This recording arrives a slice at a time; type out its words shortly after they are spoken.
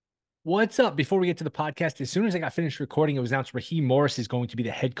What's up? Before we get to the podcast, as soon as I got finished recording, it was announced Raheem Morris is going to be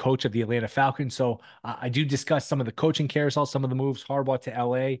the head coach of the Atlanta Falcons. So I do discuss some of the coaching carousel, some of the moves, Harbaugh to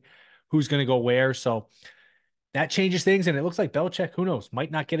LA, who's going to go where. So that changes things. And it looks like Belichick, who knows,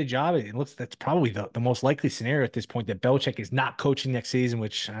 might not get a job. It looks that's probably the most likely scenario at this point that Belichick is not coaching next season,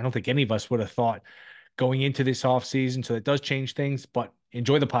 which I don't think any of us would have thought going into this offseason. So that does change things, but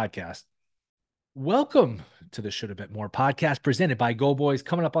enjoy the podcast. Welcome to the Shoulda Bet More podcast presented by Go Boys.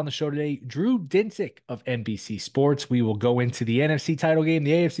 Coming up on the show today, Drew Dinsick of NBC Sports. We will go into the NFC title game,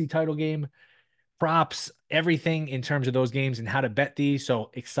 the AFC title game, props, everything in terms of those games and how to bet these.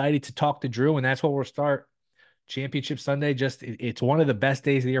 So excited to talk to Drew, and that's where we'll start. Championship Sunday, it's one of the best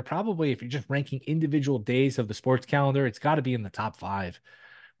days of the year. Probably if you're just ranking individual days of the sports calendar, it's got to be in the top five,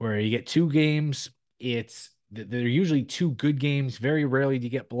 where you get two games. They're usually two good games. Very rarely do you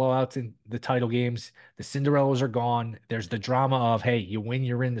get blowouts in the title games. The Cinderellas are gone. There's the drama of, hey, you win,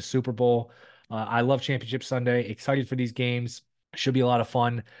 you're in the Super Bowl. I love Championship Sunday. Excited for these games. Should be a lot of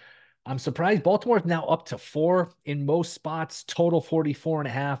fun. I'm surprised Baltimore's now up to 4 in most spots, total 44 and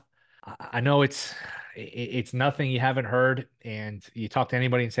a half. I know it's nothing you haven't heard, and you talk to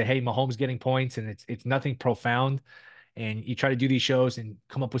anybody and say, hey, Mahomes getting points, and it's nothing profound, and you try to do these shows and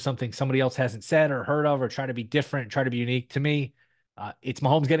come up with something somebody else hasn't said or heard of, or try to be different, try to be unique. To me, it's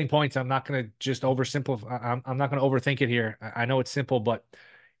Mahomes getting points. I'm not going to just oversimplify. I'm not going to overthink it here. I know it's simple, but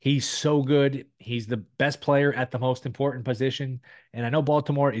he's so good. He's the best player at the most important position. And I know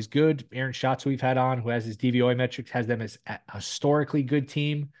Baltimore is good. Aaron Schatz, who we've had on, who has his DVOA metrics, has them as a historically good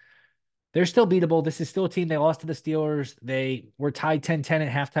team. They're still beatable. This is still a team. They lost to the Steelers. They were tied 10-10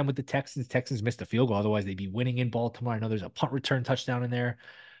 at halftime with the Texans. Texans missed a field goal. Otherwise, they'd be winning in Baltimore. I know there's a punt return touchdown in there,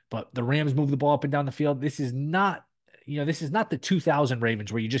 but the Rams moved the ball up and down the field. This is not the 2000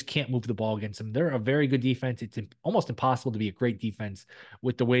 Ravens where you just can't move the ball against them. They're a very good defense. It's almost impossible to be a great defense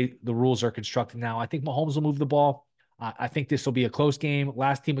with the way the rules are constructed now. I think Mahomes will move the ball. I think this will be a close game.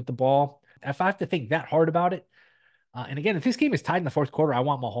 Last team with the ball. If I have to think that hard about it, and again, if this game is tied in the fourth quarter, I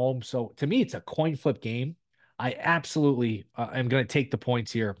want Mahomes. So to me, it's a coin flip game. I absolutely am going to take the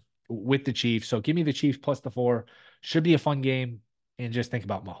points here with the Chiefs. So give me the Chiefs plus the 4. Should be a fun game. And just think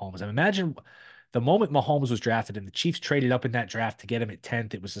about Mahomes. I mean, imagine the moment Mahomes was drafted and the Chiefs traded up in that draft to get him at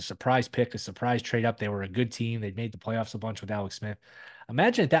 10th. It was a surprise pick, a surprise trade up. They were a good team. They'd made the playoffs a bunch with Alex Smith.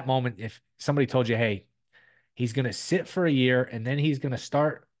 Imagine at that moment if somebody told you, hey, he's going to sit for a year and then he's going to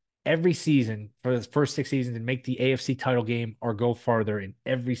start every season for the first 6 seasons and make the AFC title game or go farther in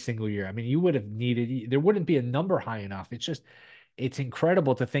every single year. I mean, you would have needed, there wouldn't be a number high enough. It's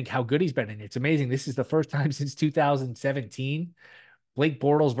incredible to think how good he's been. And it's amazing. This is the first time since 2017, Blake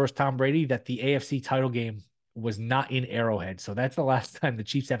Bortles versus Tom Brady, that the AFC title game was not in Arrowhead. So that's the last time the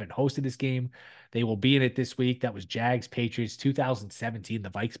Chiefs haven't hosted this game. They will be in it this week. That was Jags, Patriots, 2017. The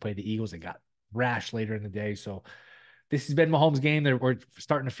Vikes played the Eagles and got rash later in the day. So this has been Mahomes' game. That we're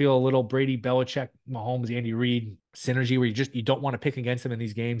starting to feel a little Brady, Belichick, Mahomes, Andy Reid synergy where you don't want to pick against them in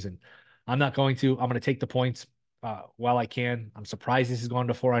these games. And I'm not going to. I'm going to take the points while I can. I'm surprised this has gone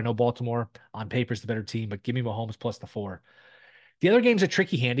to 4. I know Baltimore on paper is the better team, but give me Mahomes plus the 4. The other game's a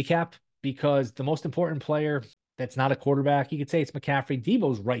tricky handicap because the most important player that's not a quarterback, you could say it's McCaffrey.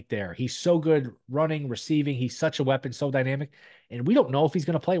 Debo's right there. He's so good running, receiving. He's such a weapon, so dynamic. And we don't know if he's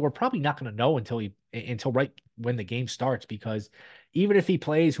going to play. We're probably not going to know until right when the game starts, because even if he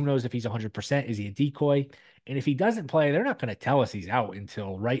plays, who knows if he's 100%? Is he a decoy? And if he doesn't play, they're not going to tell us he's out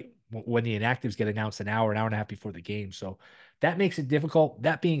until right when the inactives get announced an hour and a half before the game. So that makes it difficult.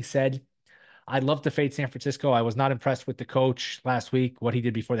 That being said, I'd love to fade San Francisco. I was not impressed with the coach last week. What he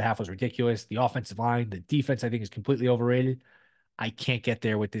did before the half was ridiculous. The offensive line, the defense, I think, is completely overrated. I can't get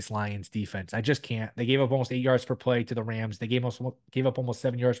there with this Lions defense. I just can't. They gave up almost 8 yards per play to the Rams. They gave up almost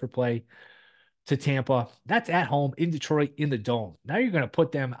 7 yards per play to Tampa. That's at home in Detroit in the dome. Now you're going to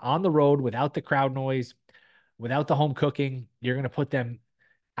put them on the road without the crowd noise, without the home cooking. You're going to put them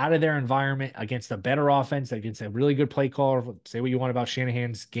out of their environment against a better offense, against a really good play caller. Say what you want about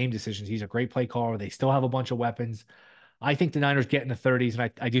Shanahan's game decisions. He's a great play caller. They still have a bunch of weapons. I think the Niners get in the 30s,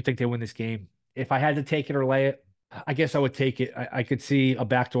 and I do think they win this game. If I had to take it or lay it, I guess I would take it. I could see a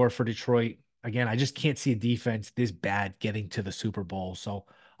backdoor for Detroit. Again, I just can't see a defense this bad getting to the Super Bowl. So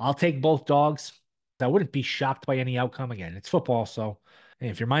I'll take both dogs. I wouldn't be shocked by any outcome. Again, it's football. So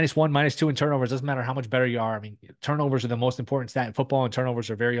if you're -1, -2 in turnovers, doesn't matter how much better you are. I mean, turnovers are the most important stat in football, and turnovers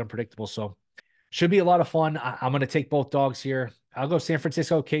are very unpredictable. So should be a lot of fun. I'm going to take both dogs here. I'll go San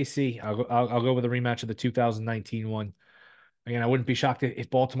Francisco, KC. I'll go with a rematch of the 2019 one. Again, I wouldn't be shocked if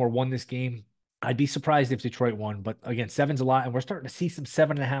Baltimore won this game. I'd be surprised if Detroit won, but again, seven's a lot, and we're starting to see some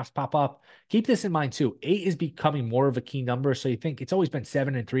 7.5s pop up. Keep this in mind too. Eight is becoming more of a key number. So you think it's always been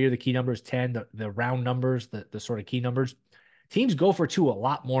 7 and 3 are the key numbers, 10, the round numbers, the sort of key numbers. Teams go for two a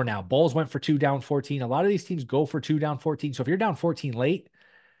lot more now. Bulls went for two down 14. A lot of these teams go for two down 14. So if you're down 14 late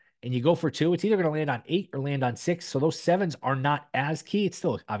and you go for two, it's either going to land on 8 or land on 6. So those sevens are not as key. It's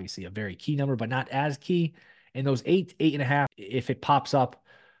still obviously a very key number, but not as key. And those 8, 8.5, if it pops up,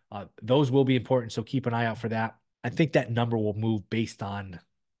 those will be important. So keep an eye out for that. I think that number will move based on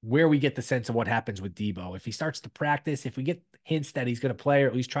where we get the sense of what happens with Debo. If he starts to practice, if we get hints that he's going to play or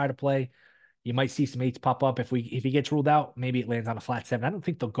at least try to play, you might see some eights pop up. If he gets ruled out, maybe it lands on a flat 7. I don't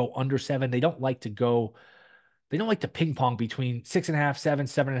think they'll go under 7. They don't like to ping pong between 6.5, 7,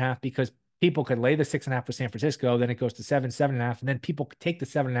 7.5, because people could lay the 6.5 for San Francisco, then it goes to 7, 7.5, and then people could take the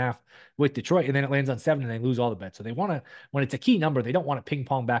 7.5 with Detroit, and then it lands on 7, and they lose all the bets. So they want to, when it's a key number, they don't want to ping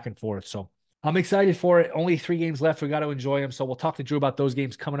pong back and forth. So I'm excited for it. Only 3 games left. We got to enjoy them. So we'll talk to Drew about those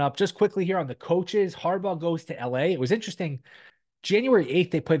games coming up. Just quickly here on the coaches, Harbaugh goes to LA. It was interesting. January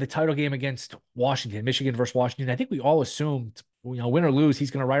 8th, they played the title game against Washington, Michigan versus Washington. I think we all assumed, win or lose, he's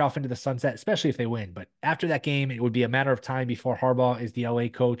going to ride off into the sunset, especially if they win. But after that game, it would be a matter of time before Harbaugh is the LA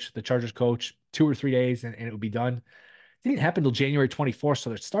coach, the Chargers coach, 2 or 3 days, and it would be done. It didn't happen until January 24th. So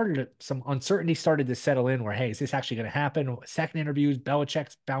there started some uncertainty started to settle in where, hey, is this actually going to happen? Second interviews,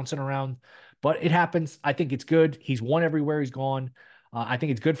 Belichick's bouncing around, but it happens. I think it's good. He's won everywhere he's gone. I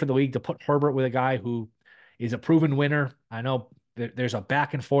think it's good for the league to put Herbert with a guy who is a proven winner. I know there's a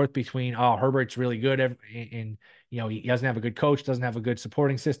back and forth between, oh, Herbert's really good, and he doesn't have a good coach, doesn't have a good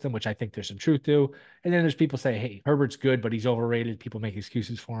supporting system, which I think there's some truth to. And then there's people say, hey, Herbert's good, but he's overrated. People make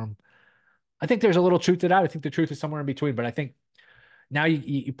excuses for him. I think there's a little truth to that. I think the truth is somewhere in between, but I think now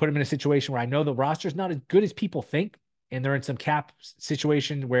you put him in a situation where I know the roster's not as good as people think, and they're in some cap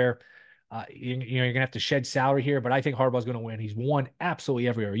situation where you're gonna have to shed salary here. But I think Harbaugh's gonna win. He's won absolutely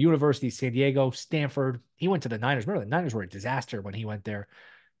everywhere. University, San Diego, Stanford. He went to the Niners. Remember, the Niners were a disaster when he went there.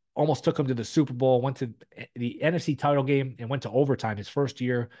 Almost took him to the Super Bowl. Went to the NFC title game and went to overtime his first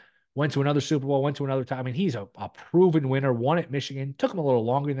year. Went to another Super Bowl. Went to another time. I mean, he's a proven winner. Won at Michigan. Took him a little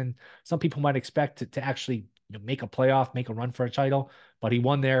longer than some people might expect to actually make a playoff, make a run for a title. But he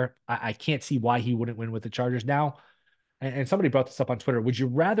won there. I can't see why he wouldn't win with the Chargers now. And somebody brought this up on Twitter. Would you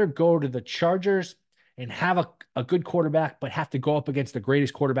rather go to the Chargers and have a good quarterback, but have to go up against the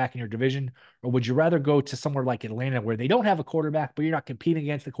greatest quarterback in your division? Or would you rather go to somewhere like Atlanta where they don't have a quarterback, but you're not competing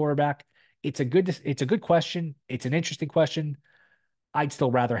against the quarterback? It's a good question. It's an interesting question. I'd still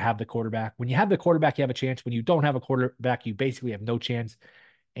rather have the quarterback. When you have the quarterback, you have a chance. When you don't have a quarterback, you basically have no chance.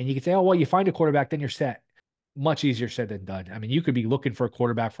 And you can say, oh, well, you find a quarterback, then you're set. Much easier said than done. I mean, you could be looking for a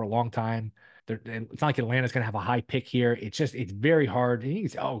quarterback for a long time. It's not like Atlanta's going to have a high pick here. It's very hard. And you can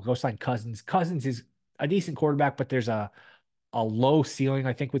say, oh, go sign Cousins. Cousins is a decent quarterback, but there's a low ceiling,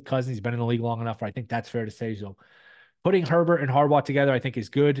 I think, with Cousins. He's been in the league long enough where I think that's fair to say. So putting Herbert and Harbaugh together, I think, is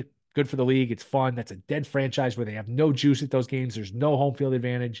good. Good for the league. It's fun. That's a dead franchise where they have no juice at those games. There's no home field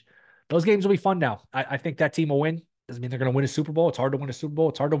advantage. Those games will be fun now. I think that team will win. Doesn't mean they're going to win a Super Bowl. It's hard to win a Super Bowl.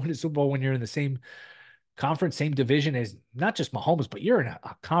 It's hard to win a Super Bowl when you're in the same conference, same division as not just Mahomes, but you're in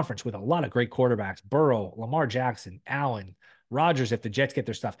a conference with a lot of great quarterbacks. Burrow, Lamar Jackson, Allen, Rodgers, if the Jets get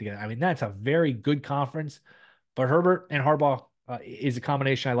their stuff together. I mean, that's a very good conference. But Herbert and Harbaugh is a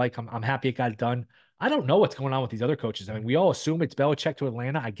combination I like. I'm happy it got done. I don't know what's going on with these other coaches. I mean, we all assume it's Belichick to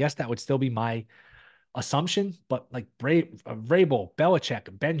Atlanta. I guess that would still be my assumption, but like Vrabel,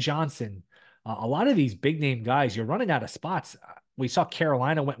 Belichick, Ben Johnson, a lot of these big name guys, you're running out of spots. We saw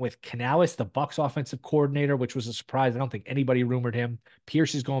Carolina went with Canales, the Bucs offensive coordinator, which was a surprise. I don't think anybody rumored him.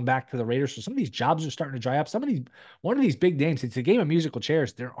 Pierce is going back to the Raiders. So some of these jobs are starting to dry up. One of these big names, it's a game of musical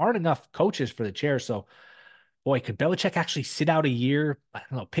chairs. There aren't enough coaches for the chair. So boy, could Belichick actually sit out a year? I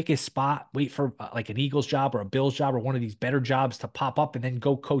don't know, pick his spot, wait for like an Eagles job or a Bills job or one of these better jobs to pop up and then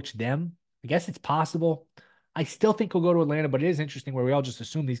go coach them? I guess it's possible. I still think he'll go to Atlanta, but it is interesting where we all just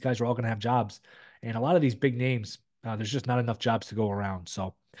assume these guys are all going to have jobs. And a lot of these big names, there's just not enough jobs to go around.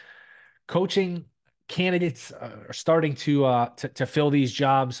 So coaching candidates are starting to fill these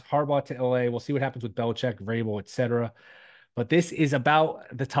jobs. Harbaugh to LA. We'll see what happens with Belichick, Vrabel, etc. But this is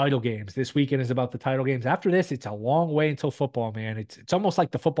about the title games. This weekend is about the title games. After this, it's a long way until football, man. It's almost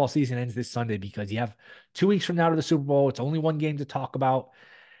like the football season ends this Sunday because you have 2 weeks from now to the Super Bowl. It's only one game to talk about.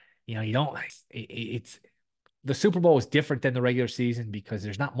 You don't. It's the Super Bowl is different than the regular season because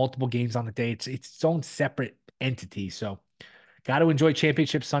there's not multiple games on the day. It's its own separate entity. So, got to enjoy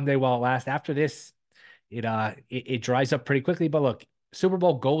Championship Sunday while it lasts. After this, it dries up pretty quickly. But look, Super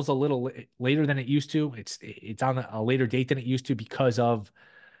Bowl goes a little later than it used to. It's on a later date than it used to because of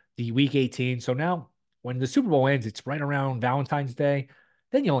the week 18. So now when the Super Bowl ends, it's right around Valentine's Day.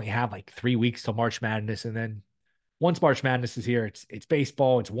 Then you only have like 3 weeks till March Madness. And then once March Madness is here, it's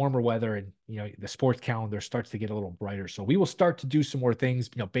baseball, it's warmer weather, and the sports calendar starts to get a little brighter. So we will start to do some more things,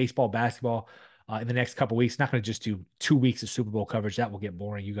 baseball, basketball, in the next couple of weeks. Not going to just do 2 weeks of Super Bowl coverage. That will get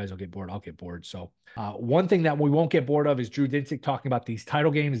boring. You guys will get bored. I'll get bored. So one thing that we won't get bored of is Drew Dinsick talking about these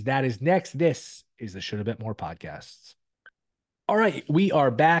title games. That is next. This is the Shoulda Bet More podcasts. All right, we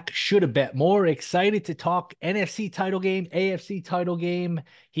are back. Shoulda Bet More. Excited to talk NFC title game, AFC title game.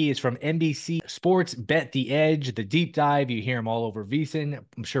 He is from NBC Sports, Bet the Edge, the deep dive. You hear him all over VSiN.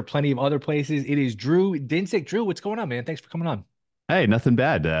 I'm sure plenty of other places. It is Drew Dinsick. Drew, what's going on, man? Thanks for coming on. Hey, nothing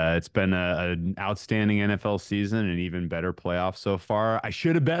bad. It's been an outstanding NFL season and even better playoffs so far. I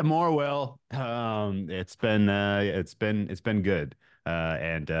should have bet more, Will. It's been good.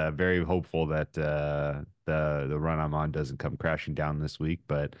 And very hopeful that the run I'm on doesn't come crashing down this week.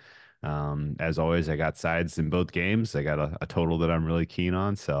 But as always, I got sides in both games. I got a total that I'm really keen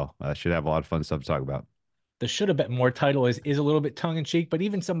on, so I should have a lot of fun stuff to talk about. The Shoulda Bet More title is a little bit tongue in cheek, but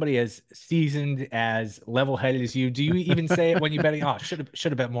even somebody as seasoned, as level headed as you, do you even say it when you're betting? Oh, should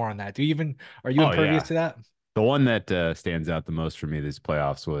have bet more on that. Do you even Are you Oh impervious yeah. to that? The one that stands out the most for me these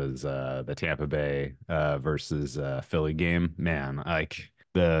playoffs was the Tampa Bay versus Philly game. Man, like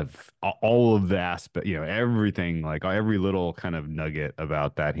all of the aspect, everything, like every little kind of nugget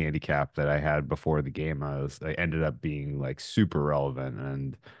about that handicap that I had before the game, I ended up being like super relevant,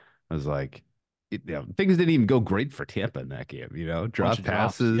 and I was like, things didn't even go great for Tampa in that game. Bunch Drop of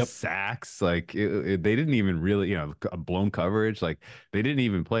drops. passes, Yep. sacks, like they didn't even really, a blown coverage, like they didn't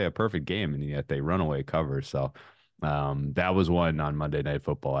even play a perfect game, and yet they run away cover. So that was one on Monday Night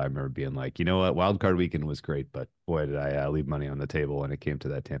Football. I remember being like, you know what, Wild Card Weekend was great, but boy, did I leave money on the table when it came to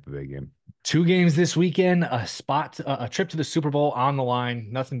that Tampa Bay game. 2 games this weekend, a trip to the Super Bowl on the line.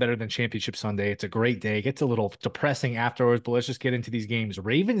 Nothing better than Championship Sunday. It's a great day. It gets a little depressing afterwards, but let's just get into these games.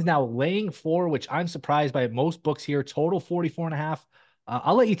 Ravens now laying 4, which I'm surprised by most books here. Total 44 and a half.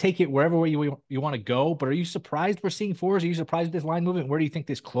 I'll let you take it wherever way you want to go, but are you surprised we're seeing fours? Are you surprised with this line movement? Where do you think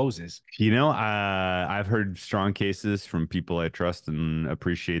this closes? I've heard strong cases from people I trust and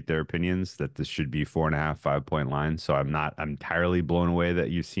appreciate their opinions that this should be 4.5, 5 point line. So I'm entirely blown away that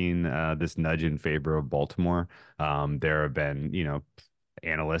you've seen this nudge in favor of Baltimore. There have been,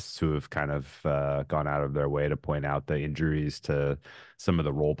 analysts who have kind of gone out of their way to point out the injuries to some of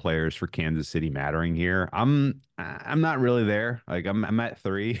the role players for Kansas City mattering here. I'm not really there. Like I'm at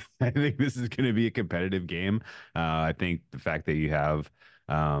 3. I think this is going to be a competitive game. I think the fact that you have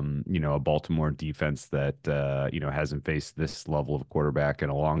a Baltimore defense that hasn't faced this level of quarterback in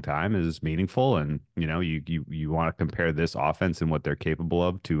a long time is meaningful. And you want to compare this offense and what they're capable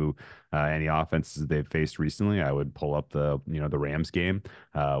of to any offenses they've faced recently. I would pull up the Rams game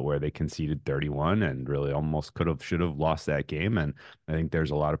where they conceded 31 and really almost should have lost that game. And I think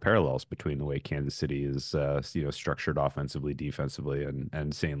there's a lot of parallels between the way Kansas City is structured offensively, defensively, and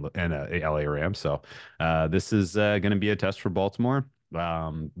LA Rams. So this is going to be a test for Baltimore.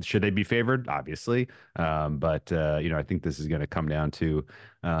 Should they be favored? Obviously. But I think this is going to come down to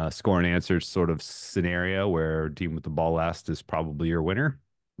score and answers sort of scenario where team with the ball last is probably your winner.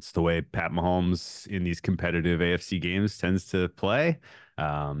 It's the way Pat Mahomes in these competitive AFC games tends to play.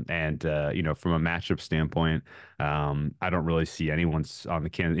 And from a matchup standpoint, I don't really see anyone's on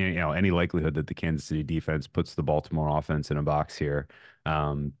the any likelihood that the Kansas City defense puts the Baltimore offense in a box here.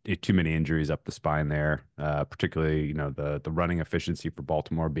 Too many injuries up the spine there, particularly the running efficiency for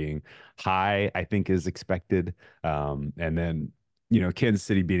Baltimore being high, I think is expected. And then Kansas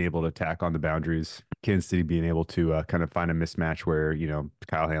City being able to attack on the boundaries, Kansas City being able to kind of find a mismatch where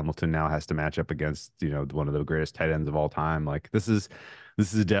Kyle Hamilton now has to match up against one of the greatest tight ends of all time. Like this is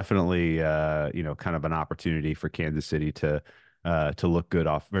definitely kind of an opportunity for Kansas City to look good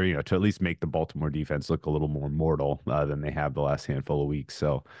off, or to at least make the Baltimore defense look a little more mortal than they have the last handful of weeks.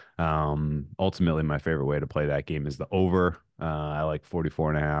 So ultimately, my favorite way to play that game is the over. I like 44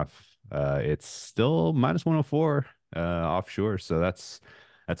 and a half. It's still minus 104 offshore, so that's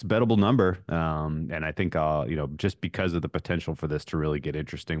a bettable number. And I think just because of the potential for this to really get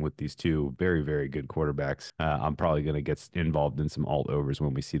interesting with these two very, very good quarterbacks, I'm probably going to get involved in some alt overs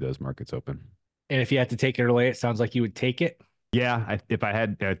when we see those markets open. And if you had to take it or lay it, sounds like you would take it. Yeah, if I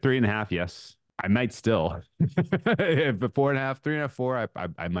had 3.5, yes, I might still. If 4.5, 3.5, 4,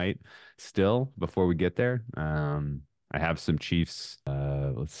 I might still before we get there. I have some Chiefs.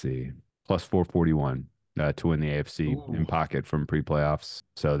 Let's see, plus 441 to win the AFC in Ooh. pocket from pre-playoffs.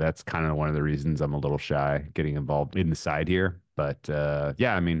 So that's kind of one of the reasons I'm a little shy getting involved in the side here. But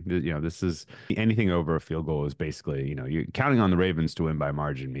yeah, I mean, this is anything over a field goal is basically, you counting on the Ravens to win by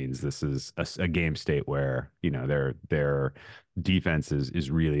margin means this is a game state where, their defense is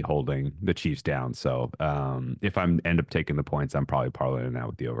really holding the Chiefs down. So if I'm end up taking the points, I'm probably parlaying that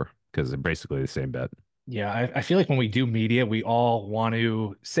with the over because they're basically the same bet. Yeah, I feel like when we do media, we all want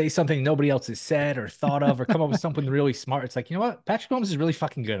to say something nobody else has said or thought of or come up with something really smart. It's like, you know what? Patrick Mahomes is really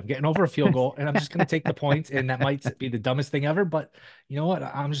fucking good. I'm getting over a field goal and I'm just going to take the points. And that might be the dumbest thing ever, but you know what?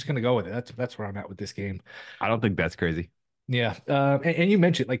 I'm just going to go with it. That's where I'm at with this game. I don't think that's crazy. Yeah. And you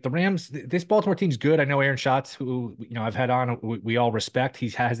mentioned like the Rams, this Baltimore team's good. I know Aaron Schatz, who, I've had on, we all respect. He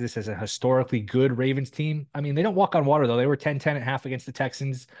has this as a historically good Ravens team. I mean, they don't walk on water, though. They were 10-10 at half against the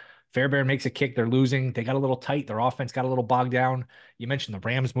Texans. Fairbairn makes a kick. They're losing. They got a little tight. Their offense got a little bogged down. You mentioned the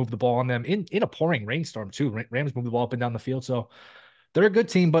Rams moved the ball on them in a pouring rainstorm, too. Rams moved the ball up and down the field. So they're a good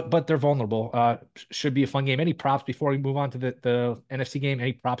team, but they're vulnerable. Should be a fun game. Any props before we move on to the NFC game?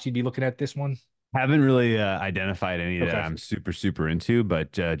 Any props you'd be looking at this one? Haven't really identified any that Okay. I'm super, super into,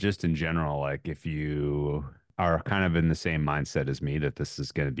 but just in general, like if you are kind of in the same mindset as me that this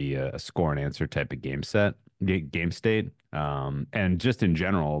is going to be a score and answer type of game state, and just in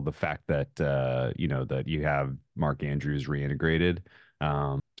general, the fact that that you have Mark Andrews reintegrated,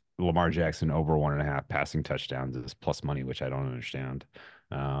 um, Lamar Jackson over 1.5 passing touchdowns is plus money, which I don't understand.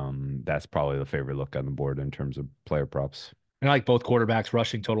 That's probably the favorite look on the board in terms of player props. And I like both quarterbacks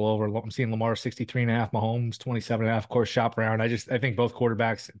rushing total over. I'm seeing Lamar 63.5, Mahomes 27.5. Of course, shop around. I think both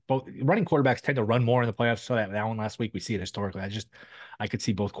quarterbacks, both running quarterbacks tend to run more in the playoffs. So that one last week, we see it historically. I could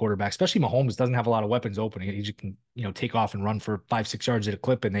see both quarterbacks, especially Mahomes doesn't have a lot of weapons open. He just can, take off and run for 5-6 yards at a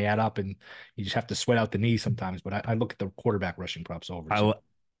clip and they add up and you just have to sweat out the knee sometimes. But I look at the quarterback rushing props over. So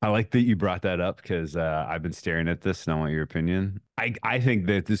I I like that you brought that up because I've been staring at this and I want your opinion. I think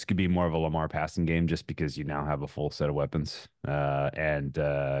that this could be more of a Lamar passing game just because you now have a full set of weapons. And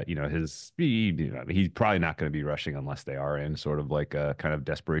he's probably not going to be rushing unless they are in sort of like a kind of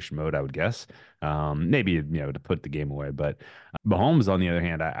desperation mode, I would guess. Maybe, to put the game away. But Mahomes, on the other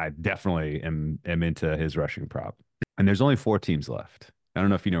hand, I definitely am into his rushing prop. And there's only 4 teams left. I don't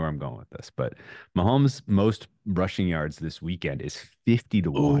know if you know where I'm going with this, but Mahomes' most rushing yards this weekend is 50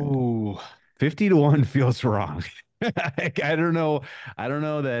 to 1. ooh, 50 to 1 feels wrong. I don't know. I don't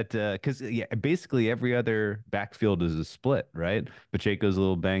know that because yeah, basically every other backfield is a split, right? Pacheco's a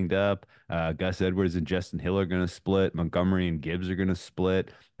little banged up. Gus Edwards and Justin Hill are going to split. Montgomery and Gibbs are going to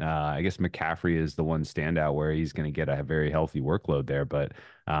split. I guess McCaffrey is the one standout where he's going to get a very healthy workload there. But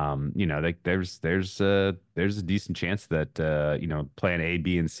like there's a decent chance that plan A,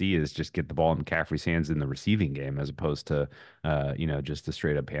 B, and C is just get the ball in McCaffrey's hands in the receiving game as opposed to just a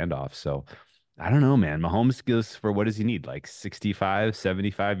straight up handoff. So. I don't know, man. Mahomes goes for what does he need? Like 65,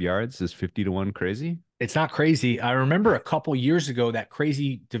 75 yards? Is 50 to 1 crazy? it's not crazy. I remember a couple years ago that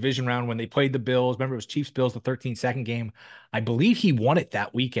crazy division round when they played the Bills. Remember, it was Chiefs Bills, the 13-second game. I believe he won it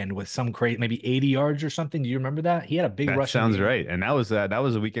that weekend with some crazy, maybe 80 yards or something. Do you remember that? He had a big That rushing sounds game. right. And that was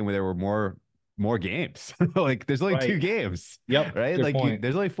a weekend where there were more games. Like there's only Right. 2 games, Yep. right? Good Like point.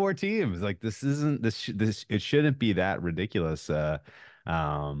 there's only 4 teams. Like this isn't this it shouldn't be that ridiculous. 2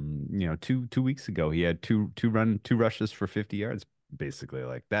 weeks ago he had two rushes for 50 yards basically.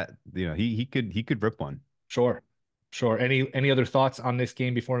 Like that, he could rip one. Sure. Sure. Any other thoughts on this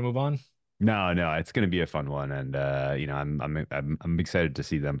game before we move on? No, no, it's going to be a fun one, and I'm excited to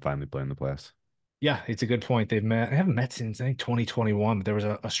see them finally play in the playoffs. Yeah, it's a good point. They haven't met since I think 2021, but there was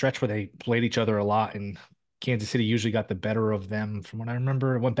a stretch where they played each other a lot, and Kansas City usually got the better of them from what I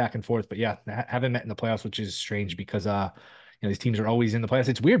remember. It went back and forth, but yeah, haven't met in the playoffs, which is strange because these teams are always in the playoffs.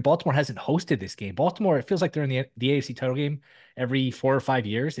 It's weird. Baltimore hasn't hosted this game. Baltimore, it feels like they're in the AFC title game every 4 or 5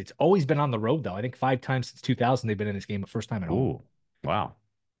 years. It's always been on the road though. I think 5 times since 2000 they've been in this game, but first time at home. Ooh, wow,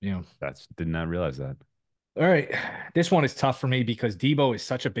 Yeah. that's did not realize that. All right. This one is tough for me because Debo is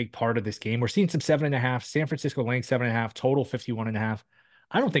such a big part of this game. We're seeing some 7.5, San Francisco laying 7.5, total 51.5.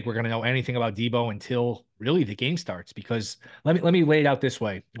 I don't think we're going to know anything about Debo until really the game starts because let me lay it out this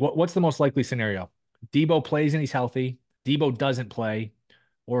way. What's the most likely scenario? Debo plays and he's healthy. Debo doesn't play,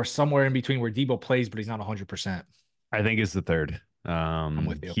 or somewhere in between where Debo plays, but he's not 100%. I think it's the third. I'm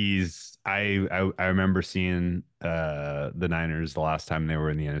with you. He's I remember seeing the Niners the last time they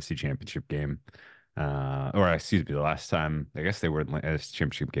were in the NFC Championship game. Or excuse me, the last time I guess they were in the NFC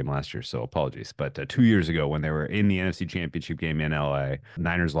Championship game last year, so apologies. But 2 years ago, when they were in the NFC Championship game in LA,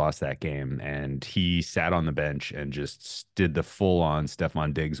 Niners lost that game, and he sat on the bench and just did the full-on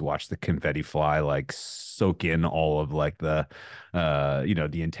Stephon Diggs, watch the confetti fly, like soak in all of like the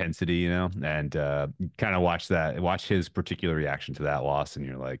intensity, and kind of watch his particular reaction to that loss, and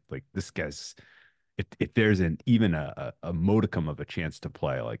you're like this guy's if there's an even a modicum of a chance to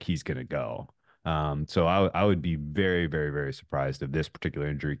play, like he's going to go. So I would be very, very, very surprised if this particular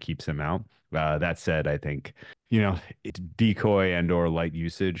injury keeps him out. That said, I think, it's decoy and or light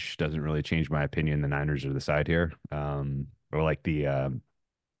usage doesn't really change my opinion. The Niners are the side here. Or like the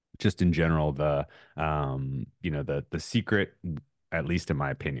just in general, the secret, at least in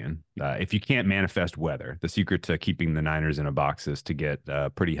my opinion, if you can't manifest weather, the secret to keeping the Niners in a box is to get a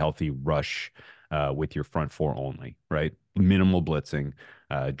pretty healthy rush with your front four only, right? Minimal blitzing,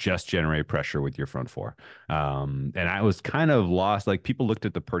 just generate pressure with your front four. And I was kind of lost. Like people looked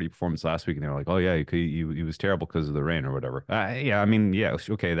at the Purdy performance last week and they were like, "Oh yeah, he was terrible because of the rain or whatever." Yeah, I mean, yeah,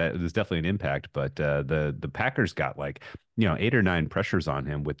 okay, that was definitely an impact, but the Packers got like 8 or 9 pressures on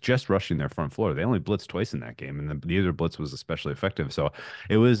him with just rushing their front floor. They only blitzed twice in that game, and the other blitz was especially effective. So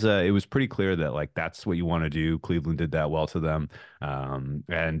it was pretty clear that like that's what you want to do. Cleveland did that well to them,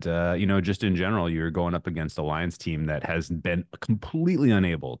 and just in general, you're going up against a Lions team that has been completely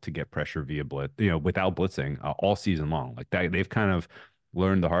unable to get pressure via blitz, without blitzing all season long. Like that, they've kind of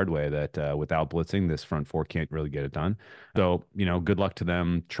learned the hard way that without blitzing, this front four can't really get it done. So, good luck to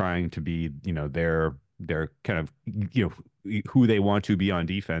them trying to be, their kind of, who they want to be on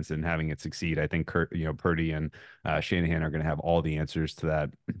defense and having it succeed. I think Purdy and Shanahan are going to have all the answers to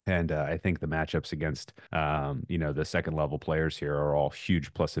that. And I think the matchups against, the second level players here are all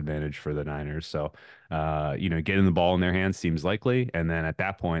huge plus advantage for the Niners. So, getting the ball in their hands seems likely. And then at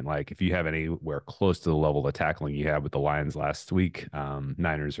that point, like if you have anywhere close to the level of tackling you had with the Lions last week,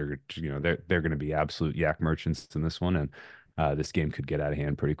 Niners are, they're going to be absolute yak merchants in this one. And this game could get out of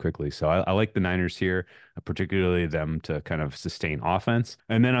hand pretty quickly. So I like the Niners here, particularly them to kind of sustain offense.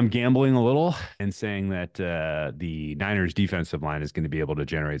 And then I'm gambling a little and saying that the Niners defensive line is going to be able to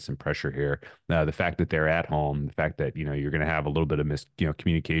generate some pressure here. The fact that they're at home, the fact that, you're going to have a little bit of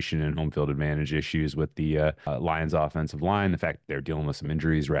communication and home field advantage issues with the Lions offensive line, the fact that they're dealing with some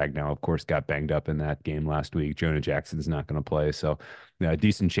injuries. Ragnow, of course, got banged up in that game last week. Jonah Jackson's not going to play. So a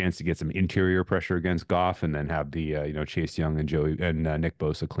decent chance to get some interior pressure against Goff and then have the Chase Young and Joey and Nick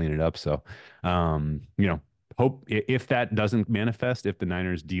Bosa clean it up. So hope if that doesn't manifest, if the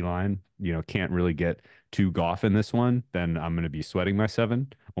Niners D line can't really get to Goff in this one, then I'm going to be sweating my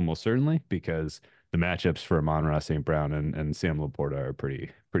 7 almost certainly, because the matchups for Amon-Ra St. Brown and Sam Laporta are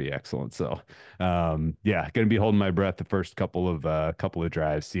pretty excellent. So yeah, going to be holding my breath the first couple of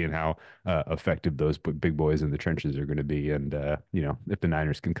drives, seeing how effective those big boys in the trenches are going to be. And if the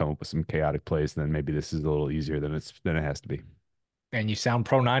Niners can come up with some chaotic plays, then maybe this is a little easier than it has to be. And you sound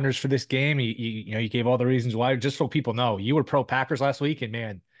pro Niners for this game. You gave all the reasons why. Just so people know, you were pro Packers last week, and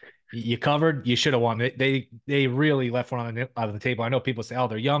man, you covered. You should have won. They really left one out of the table. I know people say, "Oh,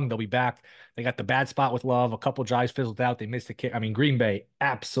 they're young, they'll be back." They got the bad spot with Love. A couple drives fizzled out. They missed the kick. I mean, Green Bay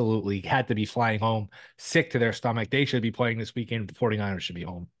absolutely had to be flying home, sick to their stomach. They should be playing this weekend. The 49ers should be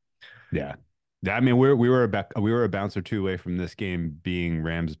home. Yeah. Yeah, I mean, we were a bounce or two away from this game being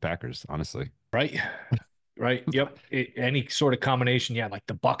Rams Packers, honestly. Right. Right. Yep. Any sort of combination. Yeah. Like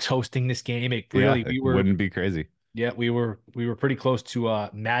the Bucks hosting this game. It Yeah, really, it wouldn't be crazy. yeah, we were pretty close to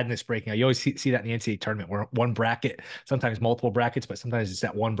madness breaking out. You always see that in the NCAA tournament where one bracket, sometimes multiple brackets, but sometimes it's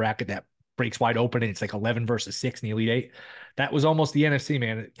that one bracket that breaks wide open and it's like 11 versus 6 in the Elite Eight. That was almost the NFC,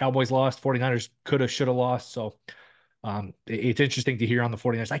 man. Cowboys lost, 49ers could have, should have lost. So it's interesting to hear on the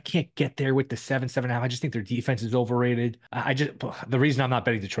 49ers. I can't get there with the 7.5. I just think their defense is overrated. The reason I'm not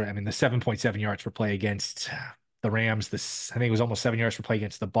betting Detroit, I mean, the 7.7 yards per play against the Rams, I think it was almost 7 yards per play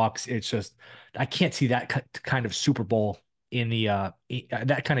against the Bucks. It's just, I can't see that kind of Super Bowl in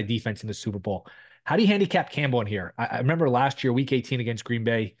that kind of defense in the Super Bowl. How do you handicap Campbell in here? I remember last year, week 18 against Green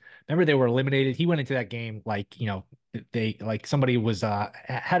Bay. Remember they were eliminated. He went into that game like, they like somebody was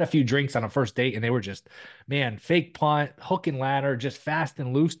had a few drinks on a first date and they were just, man, fake punt, hook and ladder, just fast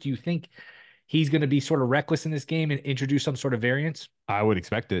and loose. Do you think he's going to be sort of reckless in this game and introduce some sort of variance? I would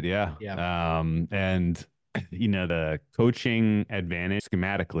expect it, yeah. Yeah. And the coaching advantage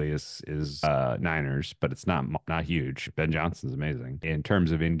schematically is Niners, but it's not huge. Ben Johnson's amazing. In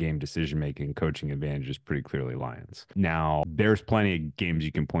terms of in-game decision making, coaching advantage is pretty clearly Lions. Now, there's plenty of games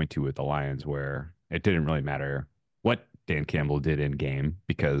you can point to with the Lions where it didn't really matter what Dan Campbell did in game,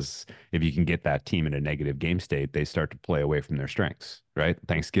 because if you can get that team in a negative game state, they start to play away from their strengths, right?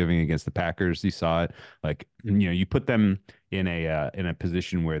 Thanksgiving against the Packers, you saw it. Like, you put them in a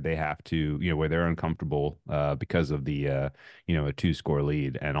position where they have to, where they're uncomfortable because of the a 2-score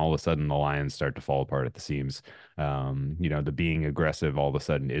lead, and all of a sudden the Lions start to fall apart at the seams. The being aggressive all of a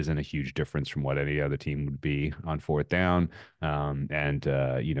sudden isn't a huge difference from what any other team would be on fourth down.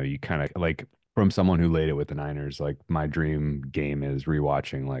 You kind of like From someone who laid it with the Niners, like my dream game is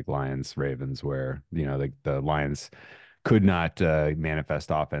rewatching like Lions Ravens, where like the Lions could not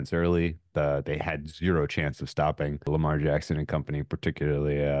manifest offense early. They had zero chance of stopping Lamar Jackson and company,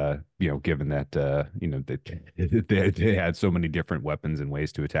 particularly given that they had so many different weapons and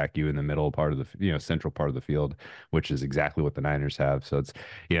ways to attack you in the middle part of the central part of the field, which is exactly what the Niners have. So it's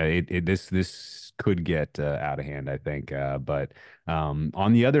this could get out of hand, I think. But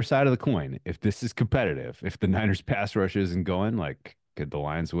on the other side of the coin, if this is competitive, if the Niners pass rush isn't going, like could the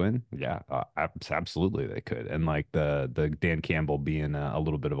Lions win? Yeah, absolutely they could. And like the Dan Campbell being a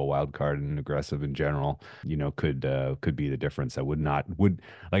little bit of a wild card and aggressive in general, could be the difference. I would not would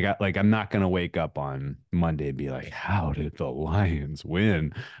I'm not gonna wake up on Monday and be like, how did the Lions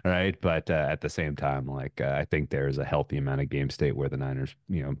win? Right? But at the same time, I think there's a healthy amount of game state where the Niners,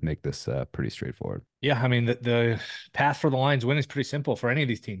 make this pretty straightforward. Yeah, I mean the path for the Lions win is pretty simple for any of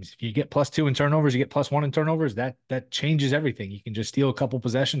these teams. If you get +2 in turnovers, you get +1 in turnovers. That changes everything. You can just steal a couple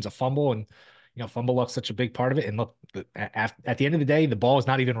possessions, a fumble, and fumble luck's such a big part of it. And look, at the end of the day, the ball is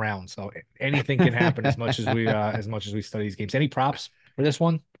not even round, so anything can happen. As much as we study these games. Any props for this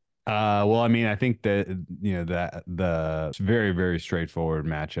one? Well, I mean, I think that that the very, very straightforward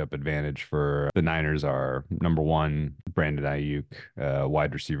matchup advantage for the Niners are number one, Brandon Ayuk,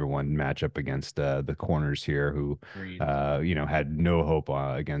 wide receiver one matchup against the corners here, who Agreed. had no hope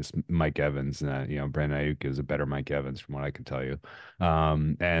against Mike Evans. Brandon Ayuk is a better Mike Evans from what I can tell you.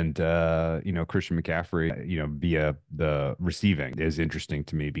 And Christian McCaffrey, via the receiving is interesting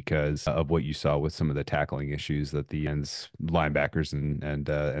to me because of what you saw with some of the tackling issues that the ends linebackers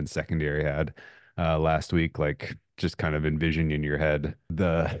and secondary had last week. Like just kind of envision in your head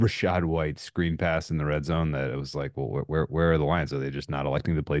the Rashad White screen pass in the red zone that it was like, well, where are the Lions? Are they just not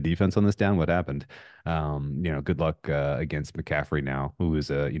electing to play defense on this down? What happened? Good luck against McCaffrey now, who is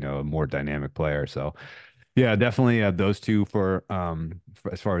a more dynamic player. So yeah, definitely those two for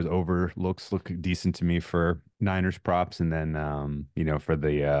as far as over look decent to me for Niners props, and then for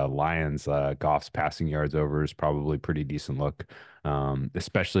the Lions, Goff's passing yards over is probably pretty decent look,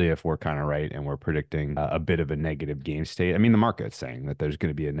 especially if we're kind of right and we're predicting a bit of a negative game state. I mean, the market's saying that there's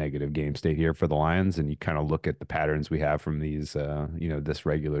going to be a negative game state here for the Lions, and you kind of look at the patterns we have from these this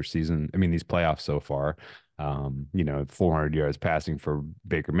regular season. I mean, these playoffs so far. 400 yards passing for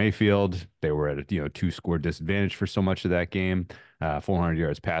Baker Mayfield. They were at a 2-score disadvantage for so much of that game. 400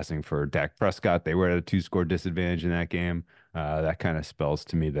 yards passing for Dak Prescott. They were at a 2-score disadvantage in that game. That kind of spells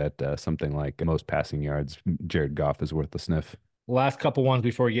to me that something like most passing yards, Jared Goff is worth the sniff. Last couple ones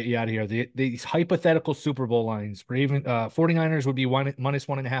before we get you out of here. These hypothetical Super Bowl lines. 49ers would be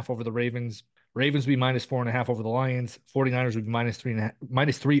 -1.5 over the Ravens. Ravens would be -4.5 over the Lions. 49ers would be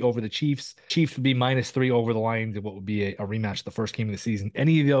 -3 over the Chiefs. Chiefs would be -3 over the Lions in what would be a rematch, the first game of the season.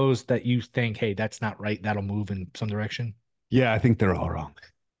 Any of those that you think, hey, that's not right, that'll move in some direction? Yeah, I think they're all wrong.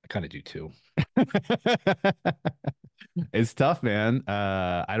 I kind of do too. It's tough, man.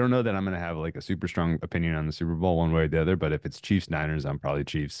 I don't know that I'm gonna have like a super strong opinion on the Super Bowl one way or the other, but if it's Chiefs Niners, I'm probably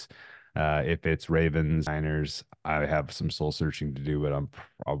Chiefs. If it's Ravens Niners, I have some soul searching to do, but I'm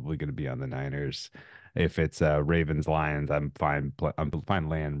probably gonna be on the Niners. If it's Ravens Lions, I'm fine. I'm fine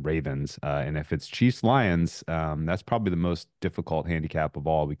laying Ravens. And if it's Chiefs Lions, that's probably the most difficult handicap of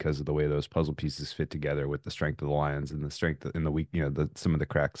all because of the way those puzzle pieces fit together with the strength of the Lions and the strength in the weak, some of the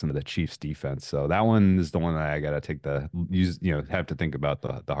cracks in the Chiefs defense. So that one is the one that I gotta take have to think about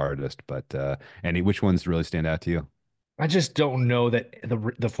the hardest. But which ones really stand out to you? I just don't know that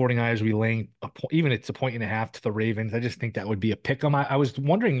the 49ers would be laying even it's a 1.5 to the Ravens. I just think that would be a pick 'em. I was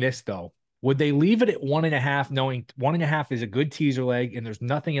wondering this though. Would they leave it at 1.5, knowing 1.5 is a good teaser leg and there's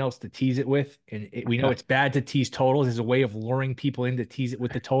nothing else to tease it with? And we know it's bad to tease totals as a way of luring people in to tease it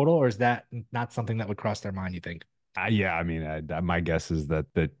with the total, or is that not something that would cross their mind, you think? Yeah, I mean, my guess is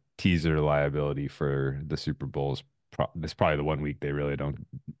that the teaser liability for the Super Bowl is probably the one week they really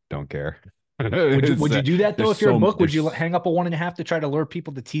don't care. Would you do that though There's if you're a so book? Would you there's hang up a 1.5 to try to lure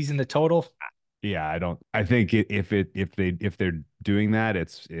people to tease in the total? Yeah, I don't. I think if they're doing that,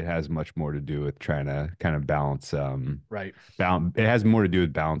 it has much more to do with trying to kind of balance Right. it has more to do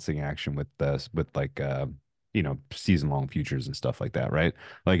with balancing action with like season long futures and stuff like that, right?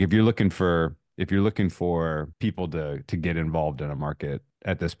 Like if you're looking for people to get involved in a market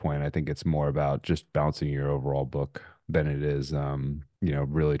at this point, I think it's more about just balancing your overall book than it is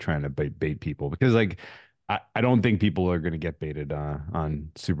really trying to bait people because like I don't think people are going to get baited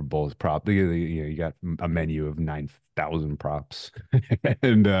on Super Bowl's prop. You got a menu of 9,000 props,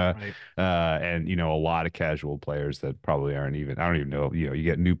 and Right. a lot of casual players that probably aren't even. I don't even know. You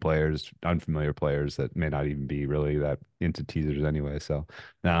get new players, unfamiliar players that may not even be really that into teasers anyway. So,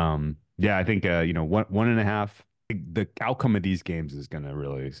 Yeah, I think one and a half. The outcome of these games is going to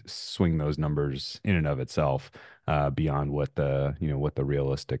really swing those numbers in and of itself, beyond what the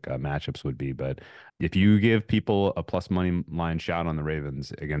realistic matchups would be. But if you give people a plus money line shot on the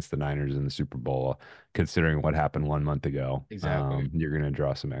Ravens against the Niners in the Super Bowl, considering what happened 1 month ago, Exactly. you're going to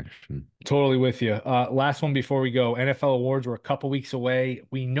draw some action. Totally with you. Last one before we go. NFL awards were a couple weeks away.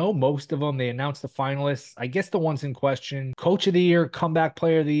 We know most of them. They announced the finalists. I guess the ones in question: Coach of the Year, Comeback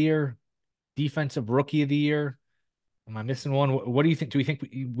Player of the Year, Defensive Rookie of the Year. Am I missing one? What do you think? Do we think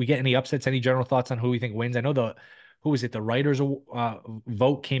we get any upsets? Any general thoughts on who we think wins? I know who is it? The writers'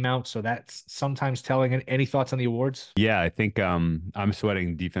 vote came out, so that's sometimes telling. Any thoughts on the awards? Yeah, I think I'm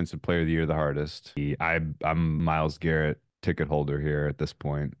sweating Defensive Player of the Year the hardest. I'm Miles Garrett ticket holder here at this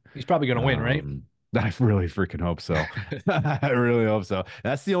point. He's probably going to win, right? Um, I really freaking hope so. I really hope so.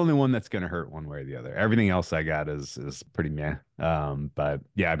 That's the only one that's going to hurt one way or the other. Everything else I got is pretty meh. But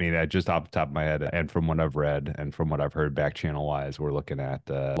yeah, I mean, just off the top of my head, and from what I've read and from what I've heard back channel wise, we're looking at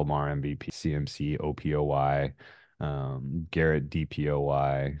Lamar MVP, CMC OPOY, Garrett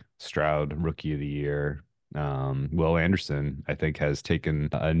DPOY, Stroud Rookie of the Year. Will Anderson, I think, has taken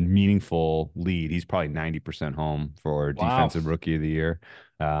a meaningful lead. He's probably 90% home for Wow. Defensive Rookie of the Year.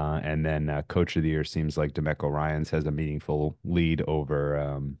 And then Coach of the Year seems like DeMeco Ryans has a meaningful lead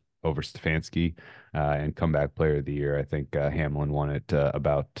over Stefanski. And Comeback Player of the Year, I think Hamlin won it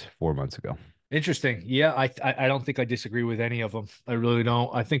about 4 months ago. Interesting. Yeah, I don't think I disagree with any of them. I really don't.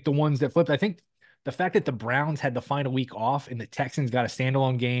 I think the ones that flipped, I think the fact that the Browns had the final week off and the Texans got a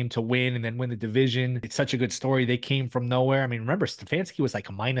standalone game to win and then win the division, it's such a good story. They came from nowhere. I mean, remember, Stefanski was like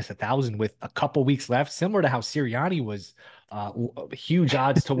a -1,000 with a couple weeks left, similar to how Sirianni was huge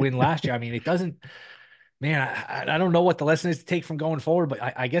odds to win last year. I mean, it doesn't, man, I don't know what the lesson is to take from going forward, but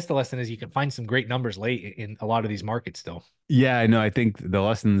I guess the lesson is you can find some great numbers late in a lot of these markets still. Yeah, I know. I think the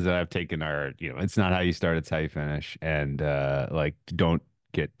lessons that I've taken are, it's not how you start, it's how you finish. And like don't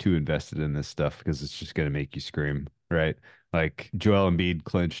get too invested in this stuff because it's just gonna make you scream, right? Like Joel Embiid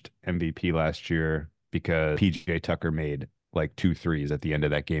clinched MVP last year because PJ Tucker made like two threes at the end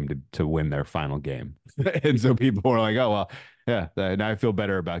of that game to win their final game. And so people were like, oh well, yeah, now I feel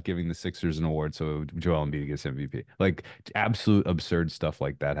better about giving the Sixers an award, so Joel Embiid gets MVP. Like absolute absurd stuff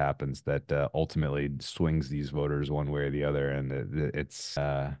like that happens that ultimately swings these voters one way or the other, and it's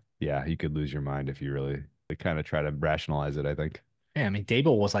yeah, you could lose your mind if you really kind of try to rationalize it, I think. Yeah, I mean,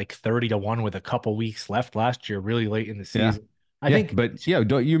 Dable was like 30-1 with a couple weeks left last year, really late in the Yeah. season. I Yeah, think, but yeah,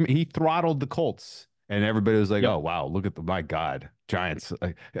 don't you he throttled the Colts and everybody was like, yep, "Oh, wow, look at the my God, Giants."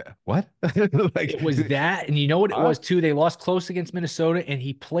 Like, yeah, what? Like, it was that. And you know what it huh? was too? They lost close against Minnesota, and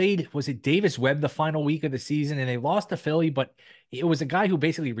he played, was it Davis Webb the final week of the season? And they lost to Philly, but it was a guy who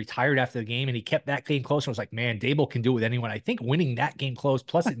basically retired after the game, and he kept that game close and was like, man, Dable can do it with anyone. I think winning that game close,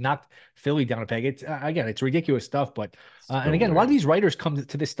 plus it knocked Philly down a peg. It's again, it's ridiculous stuff. But and So again, a lot of weird. these writers come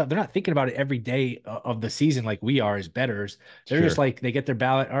to this stuff. They're not thinking about it every day of the season like we are as bettors. They're just Sure. like they get their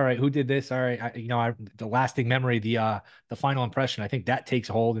ballot. All right, who did this? All right, the lasting memory, the final impression. I think that takes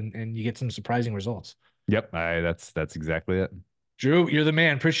hold, and you get some surprising results. Yep, that's exactly it. Drew, you're the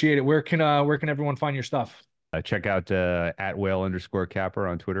man. Appreciate it. Where can everyone find your stuff? Check out at whale_capper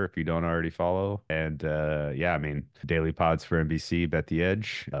on Twitter if you don't already follow. And yeah, I mean, daily pods for NBC, Bet the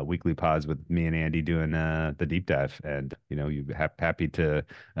Edge, weekly pods with me and Andy doing the deep dive. And, you happy to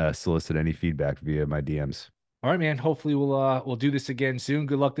solicit any feedback via my DMs. All right, man. Hopefully we'll do this again soon.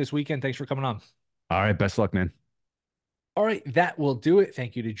 Good luck this weekend. Thanks for coming on. All right, best luck, man. All right, that will do it.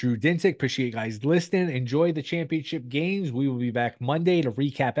 Thank you to Drew Dinsick. Appreciate you guys listening. Enjoy the championship games. We will be back Monday to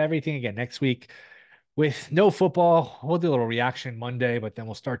recap everything again next week with no football. We'll do a little reaction Monday, but then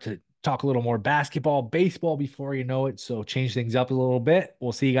we'll start to talk a little more basketball, baseball before you know it. So change things up a little bit.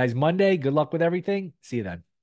 We'll see you guys Monday. Good luck with everything. See you then.